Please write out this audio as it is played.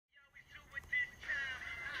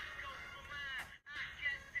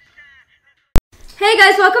Hey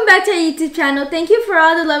guys, welcome back to our YouTube channel. Thank you for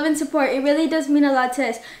all the love and support. It really does mean a lot to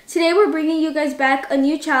us. Today we're bringing you guys back a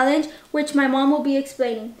new challenge, which my mom will be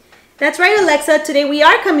explaining. That's right, Alexa. Today we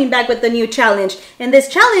are coming back with a new challenge. And this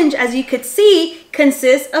challenge, as you could see,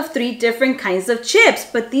 consists of 3 different kinds of chips.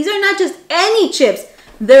 But these are not just any chips.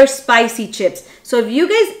 They're spicy chips. So if you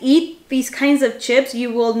guys eat these kinds of chips,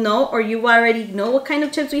 you will know, or you already know what kind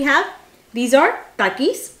of chips we have. These are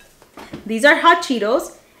Takis. These are Hot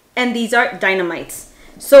Cheetos. And these are Dynamites.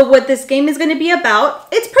 So what this game is going to be about,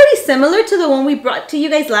 it's pretty similar to the one we brought to you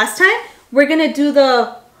guys last time. We're going to do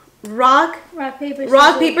the rock,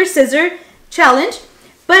 paper, scissors challenge.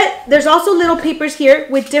 But there's also little papers here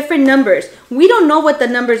with different numbers. We don't know what the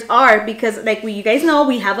numbers are because you guys know,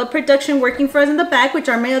 we have a production working for us in the back, which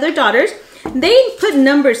are my other daughters. They put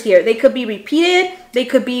numbers here. They could be repeated. They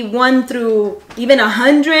could be 1 through even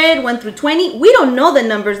 100, 1 through 20. We don't know the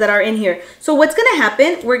numbers that are in here. So what's going to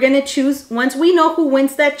happen, we're going to choose, once we know who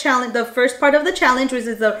wins that challenge, the first part of the challenge, which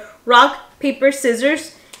is the rock, paper,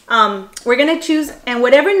 scissors, we're going to choose, and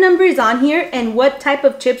whatever number is on here and what type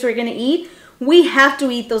of chips we're going to eat, we have to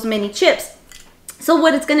eat those many chips. So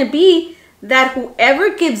what it's going to be, that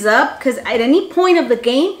whoever gives up, because at any point of the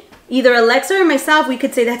game, either Alexa or myself, we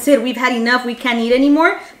could say, that's it, we've had enough, we can't eat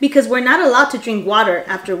anymore, because we're not allowed to drink water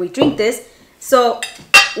after we drink this. So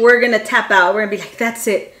we're gonna tap out. We're gonna be like, that's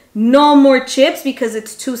it, no more chips because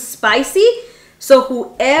it's too spicy. So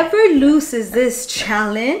whoever loses this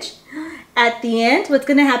challenge, at the end, what's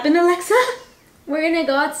gonna happen, Alexa? We're gonna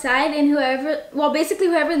go outside, and whoever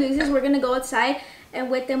loses, we're gonna go outside and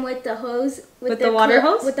whip them with the hose. With the water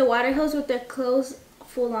hose? With the water hose, with their clothes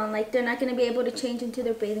full on. Like, they're not going to be able to change into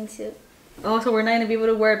their bathing suit. Oh, so we're not going to be able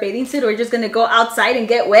to wear a bathing suit? We're just going to go outside and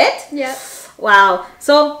get wet? Yep. Wow.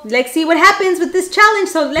 So let's see what happens with this challenge.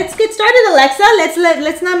 So let's get started, Alexa.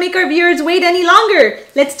 Let's not make our viewers wait any longer.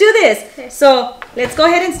 Let's do this. Okay. So let's go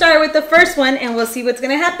ahead and start with the first one, and we'll see what's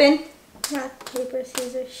going to happen. Rock, paper,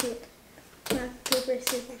 scissors, shoot. Rock, paper,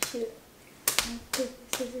 scissors, shoot. Rock, paper,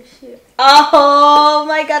 scissors, shoot. Oh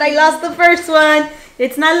my God, I lost the first one.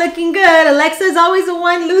 It's not looking good. Alexa's always the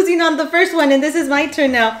one losing on the first one, and this is my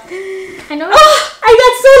turn now. I know. Oh, I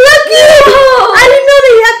got so lucky. No. I didn't know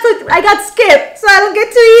that you had to. I got skipped, so I don't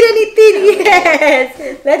get to eat anything.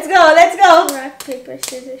 Yes. Let's go. Let's go. Rock, paper,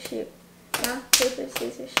 scissors, shoot. Rock, paper,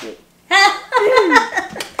 scissors, shoot.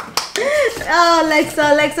 Oh,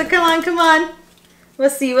 Alexa, come on. We'll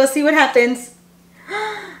see what happens.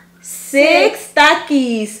 6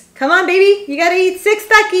 Takis. Come on, baby. You gotta eat 6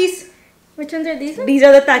 Takis. Which ones are these ones? These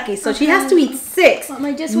are the Takis. So she has to eat 6. Mom,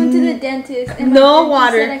 I just went to the dentist and no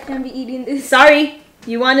water. Said I can't be eating this. Sorry.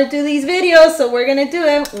 You want to do these videos, so we're gonna do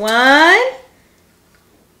it. 1,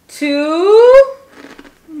 2,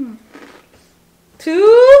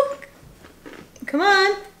 2. Come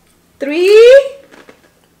on. 3.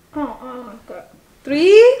 Oh my God.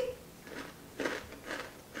 3.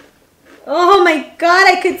 Oh my God,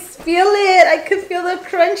 I could feel it. I could feel the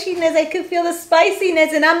crunchiness. I could feel the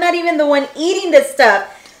spiciness, and I'm not even the one eating this stuff.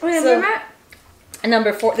 Wait, so, Matt?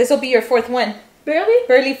 Number 4. This will be your 4th one. Really?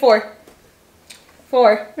 Barely 4.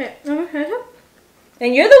 4. Wait, number 5?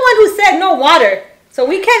 And you're the one who said no water. So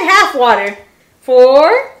we can't have water.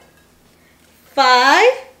 4,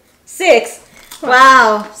 5, 6.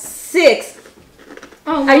 Wow, 6.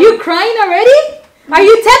 Oh, are you crying already? Are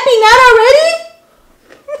you tapping out already?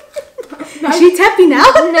 Is she tapping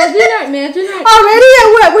out? Imagine our already? At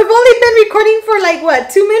what? We've only been recording for like what,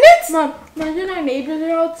 2 minutes? Mom, imagine our neighbors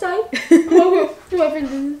are outside. Whoever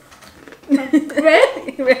this is.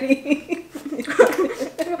 Ready? Ready?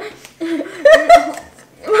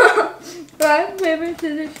 Rock, paper,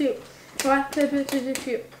 scissors, shoot. Rock, paper, scissors,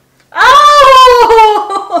 shoot. Oh!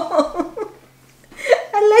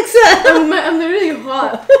 Alexa! I'm literally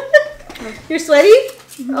hot. You're sweaty?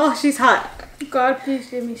 Oh, she's hot. God, please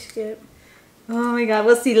give me skip. Oh my God,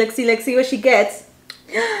 we'll see. Let's see what she gets.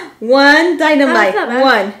 1 Dynamite.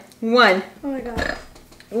 1. Oh my God.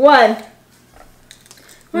 1.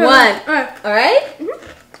 1. Alright. Alright?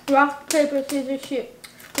 Mm-hmm. Rock, paper, scissors, shoot.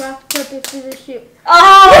 Rock, paper, scissors, shoot.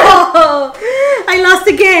 Oh! I lost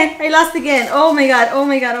again. Oh my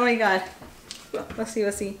God. Let's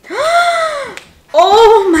see.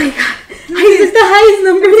 Oh my God. Is this the highest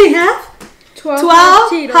number they have?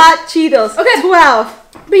 12 hot Cheetos. Okay. 12.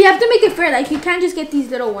 But you have to make it fair. Like, you can't just get these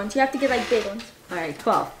little ones. You have to get, like, big ones. Alright,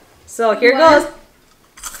 12. So here goes.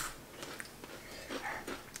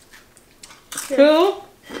 2.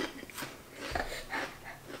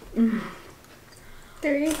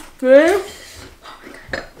 3. 3.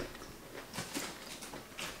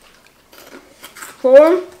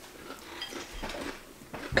 4. 5,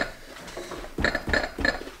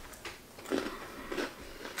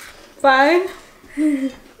 5,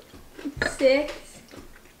 6,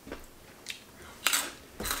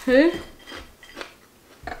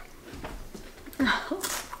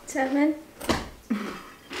 7,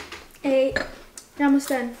 8. You're almost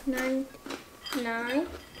done. 9, 9,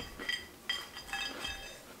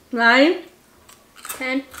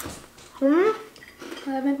 10, mm,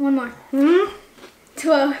 11. One more. mm,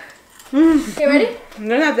 12. mm. Okay, ready?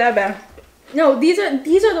 They're not that bad. No, these are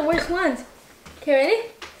the worst ones. Okay, ready?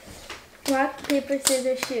 Rock, paper,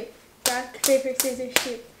 scissors, shoot. Rock, paper, scissors,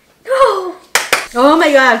 shoot. No! Oh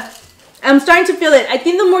my god. I'm starting to feel it. I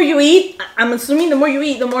think the more you eat, I'm assuming the more you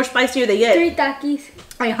eat, the more spicier they get. 3 Takis.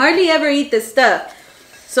 I hardly ever eat this stuff.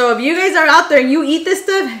 So if you guys are out there and you eat this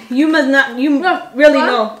stuff, you must not, really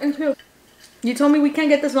know. And 2. You told me we can't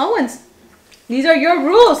get the small ones. These are your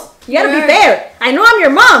rules. You gotta Right. be fair. I know I'm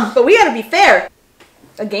your mom, but we gotta be fair.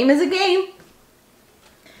 A game is a game.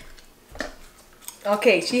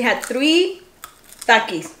 Okay, she had 3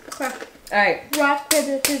 Takis. Okay. Alright. Rock,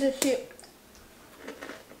 paper, scissors, shoot.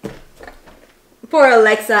 Poor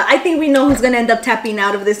Alexa. I think we know who's gonna end up tapping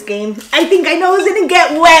out of this game. I think I know who's gonna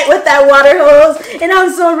get wet with that water hose. And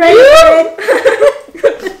I'm so ready for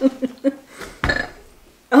it.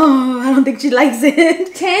 Oh, I don't think she likes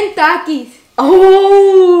it. 10 Takis.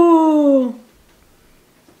 Oh.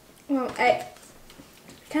 Well,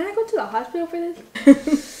 can I go to the hospital for this?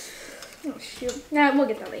 Oh, shoot. Nah, we'll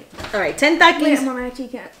get that later. Alright, 10 Wait, Takis. Mom, I actually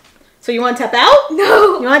can't. So you want to tap out?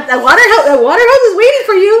 No! You want that water hose? The water hose is waiting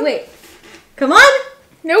for you. Wait. Come on.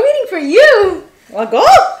 No waiting for you! Well, go.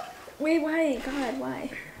 Wait, why? God,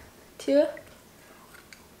 why? 2.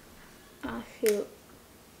 Oh, shoot.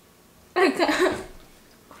 I can't.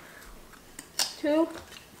 2.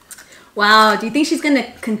 Wow, do you think she's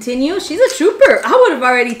gonna continue? She's a trooper. I would have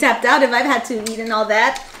already tapped out if I've had to eat and all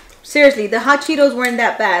that. Seriously, the hot Cheetos weren't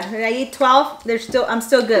that bad. I ate 12. I'm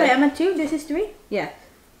still good. Wait, I'm at 2. This is 3? Yeah.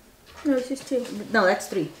 No, this is 2. No, that's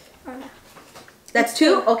 3. Uh, That's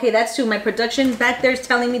 2? Okay, that's 2. My production back there is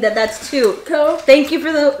telling me that that's 2. Go. Thank you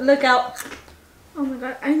for the lookout. Oh my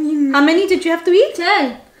god, I need How many did you have to eat?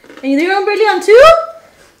 10. And you're barely on 2?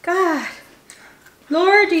 God.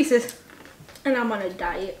 Lord Jesus. And I'm on a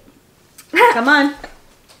diet. Come on.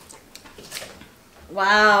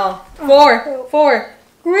 Wow. 4. 4.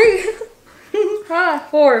 Great. Ah.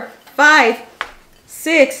 4, 5,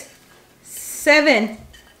 6, 7,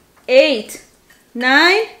 8,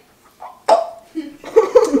 9.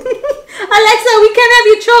 Alexa, we can't have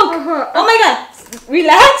you choke. Oh my god.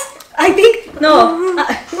 Relax. I think. No.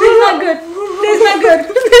 This is not good. This is not good.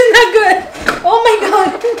 This is not good. Oh my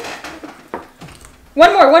god.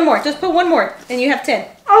 One more, one more. Just put one more. And you have 10.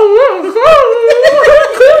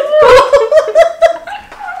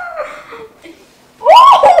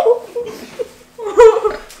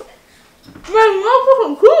 My mouth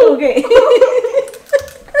is cool. Okay.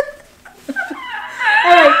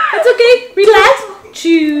 Alright, that's okay. Relax.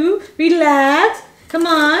 Chew. Relax. Come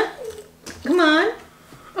on. Come on.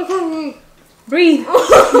 Okay. Breathe.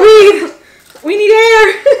 Breathe. We need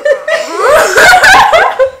air.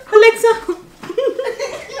 Alexa.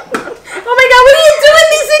 Oh my god, what do you do in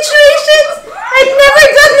these situations? I've never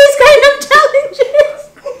done these kind of challenges.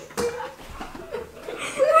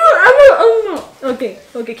 Okay,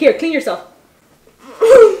 okay, here, clean yourself.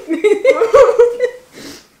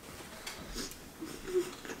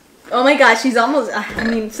 Oh my gosh, she's almost, I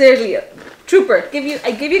mean, seriously, a trooper.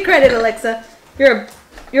 I give you credit, Alexa. You're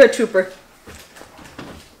a trooper.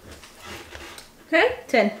 Okay.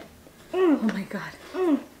 10. Oh my god.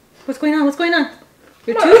 What's going on? What's going on?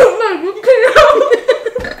 You're 2?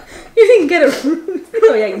 You didn't get a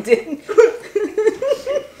Oh yeah, you did.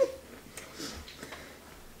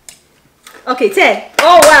 Okay, 10.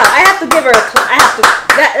 Oh wow, I have to give her a clap. I have to.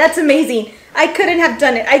 That's amazing. I couldn't have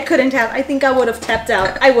done it. I couldn't have. I think I would have tapped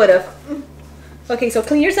out. I would have. Okay, so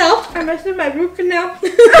clean yourself. I messed up my root canal.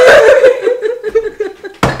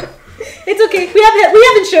 It's okay. We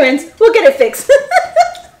have insurance. We'll get it fixed.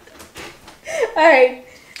 All right.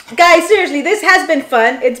 Guys, seriously, this has been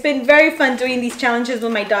fun. It's been very fun doing these challenges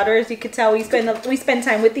with my daughter. As you can tell, we spend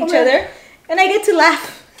time with each other, and I get to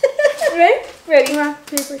laugh. Ready? Ready? Rock,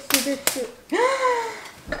 paper, scissors, shoot.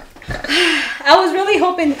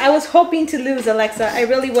 I was hoping to lose, Alexa. I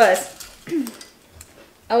really was.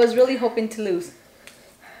 I was really hoping to lose.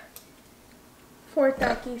 4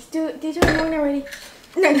 Takis. These are mine already.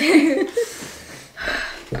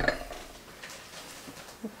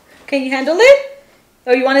 Can you handle it?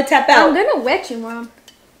 Or you want to tap out? I'm gonna wet you, Mom.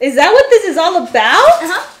 Is that what this is all about?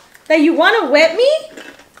 Uh-huh. That you want to wet me?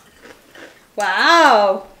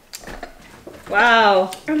 Wow.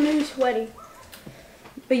 Wow. I'm really sweaty.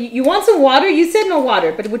 But you want some water? You said no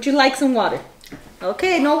water, but would you like some water?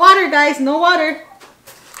 Okay, no water, guys. No water.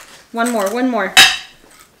 One more, one more.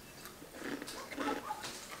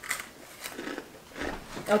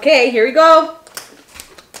 Okay, here we go.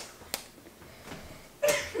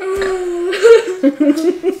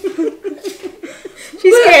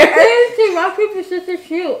 She's scared. I didn't say rock, paper, scissors,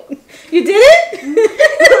 shoot. You did it?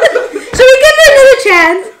 Should we give her another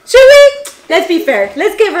chance? Should we? Let's be fair.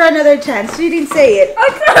 Let's give her another chance. She didn't say it.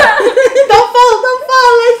 Don't fall,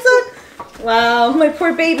 Alexa. Wow, my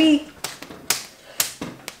poor baby.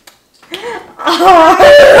 Oh.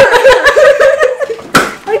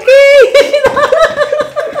 Okay.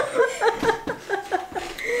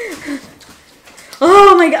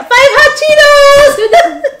 Oh my God, 5 hot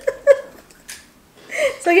Cheetos.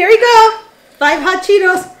 So here we go. 5 hot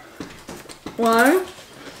Cheetos. 1.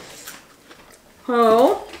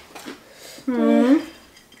 Oh.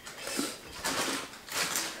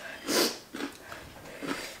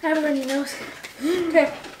 I have a runny nose.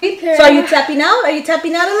 Okay. So are you tapping out? Are you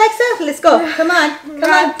tapping out, Alexa? Let's go. Come on. Come on.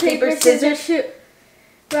 Rock, paper, scissors, shoot.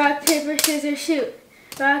 Rock, paper, scissors, shoot.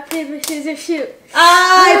 Rock, paper, scissors, shoot.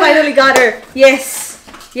 Ah, I finally got her. Yes.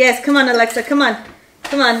 Yes. Come on, Alexa. Come on.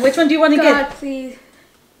 Come on. Which one do you want to God, get? please.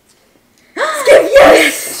 Skip.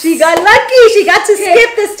 Yes. She got lucky. She got to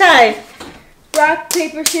skip this time. Rock,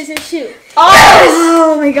 paper, scissors, shoot.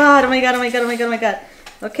 Oh my God. Oh my God. Oh my God. Oh my God. Oh my God.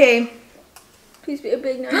 Okay. Please be a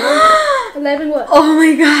big number. 11 what? Oh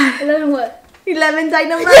my God. 11 what? 11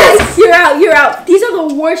 dynamite. Yes! You're out, you're out. These are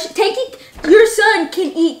the worst. Your son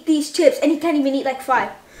can eat these chips and he can't even eat like 5.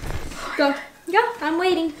 Go. Go. I'm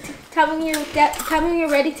waiting. Tell me when you're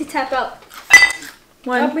ready to tap out.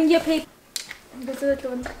 1. I'll bring you a paper. Those are the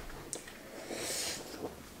ones.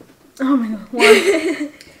 Oh my God. 1.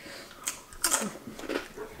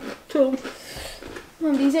 2.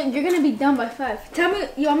 Mom, you're gonna be done by 5. Tell me,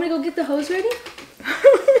 you want me to go get the hose ready?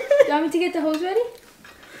 You want me to get the hose ready?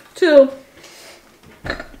 2.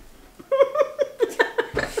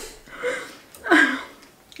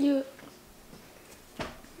 You.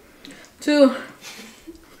 2.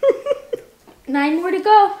 9 more to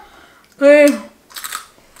go. 3.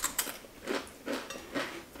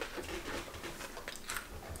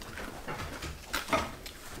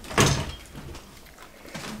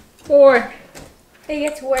 4. It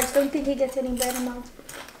gets worse. Don't think it gets any better, Mom.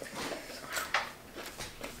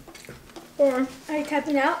 4. Are you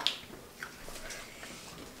tapping out?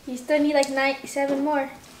 You still need like 7 more.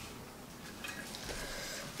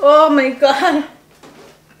 Oh my God.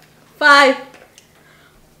 5.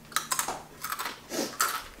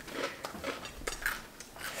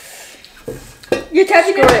 You're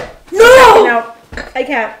tapping Screw out? it. No! No. I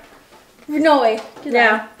can't. No way. You're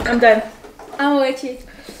Yeah, I'm done. I'm with you.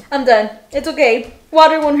 I'm done. It's okay.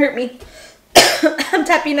 Water won't hurt me. I'm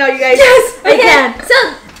tapping now, you guys. Yes! I Okay, can. So,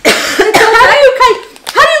 How do you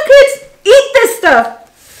kids eat this stuff?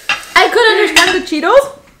 I could understand the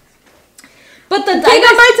Cheetos, but the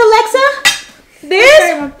Dynamites, Alexa, this?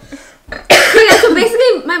 yeah, so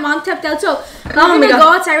basically my mom tapped out. So I'm my gonna God. go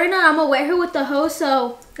outside right now. I'm gonna wet her with the hose.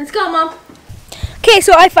 So let's go, Mom. Okay,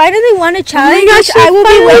 so I finally won a challenge, gosh, which I will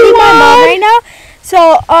be waiting my mom won. right now.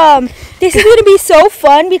 So this is gonna be so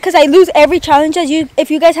fun because I lose every challenge.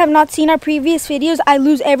 If you guys have not seen our previous videos, I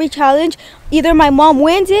lose every challenge. Either my mom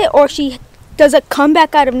wins it or she does a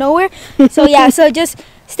comeback out of nowhere. So yeah, so just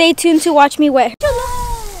stay tuned to watch me wet.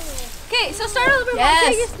 Okay, so start over.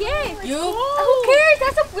 Yes. Yay. You. Who cares?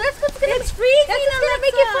 That's what's gonna It's freezing, That's what's gonna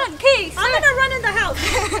make it Alexa. fun. Okay, I'm gonna run in the house.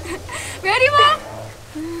 ready, Mom?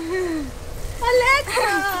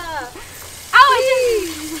 Alexa. Ow!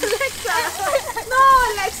 Alexa. No,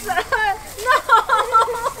 Alexa. No.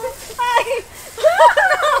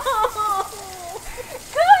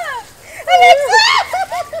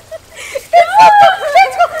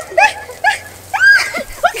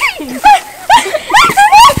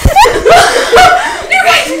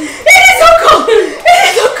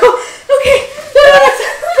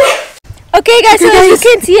 Okay, guys, so as you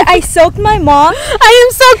can see, I soaked my mom. I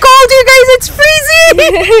am so cold, you guys. It's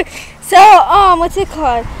freezing. So, what's it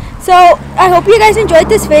called? So, I hope you guys enjoyed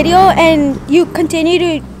this video and you continue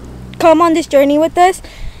to come on this journey with us.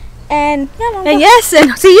 And, yeah, Mom. And yes,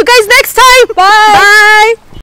 and see you guys next time. Bye. Bye.